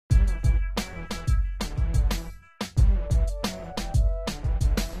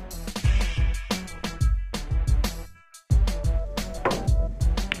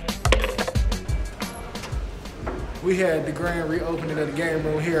We had the grand reopening of the game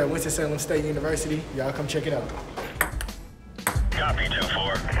room here at Winston-Salem State University. Y'all come check it out. Copy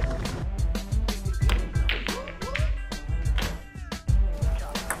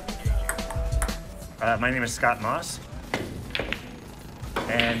 2-4. My name is Scott Moss,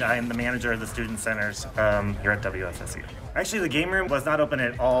 and I am the manager of the student centers here at WSSU. Actually, the game room was not open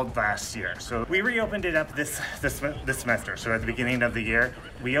at all last year, so we reopened it up this semester. So at the beginning of the year,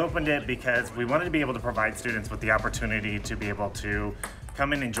 we opened it because we wanted to be able to provide students with the opportunity to be able to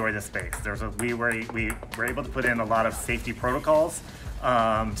come and enjoy the space. We were able to put in a lot of safety protocols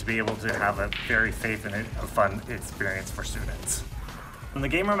to be able to have a very safe and a fun experience for students. And the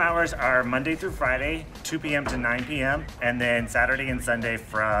game room hours are Monday through Friday, 2 p.m. to 9 p.m., and then Saturday and Sunday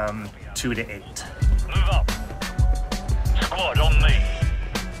from 2 to 8. Move up. Squad on me.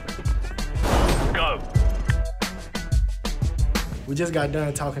 Go. We just got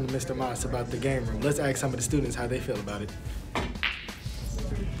done talking to Mr. Moss about the game room. Let's ask some of the students how they feel about it.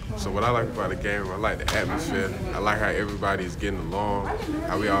 So what I like about the game room, I like the atmosphere. I like how everybody's getting along,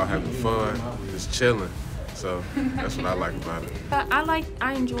 how we all having fun, just chilling. So that's what I like about it.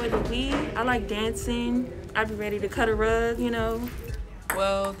 I enjoy the Wii. I like dancing. I'd be ready to cut a rug, you know.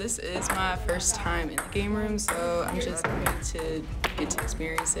 Well, this is my first time in the game room, so I'm just ready to get to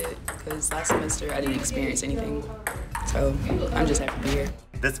experience it, because last semester I didn't experience anything. So I'm just happy to be here.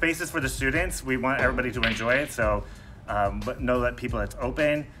 The space is for the students. We want everybody to enjoy it, so but know that people, it's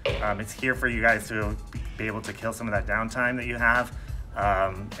open. It's here for you guys to be able to kill some of that downtime that you have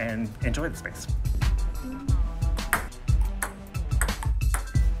and enjoy the space.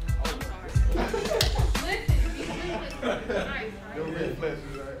 Nice.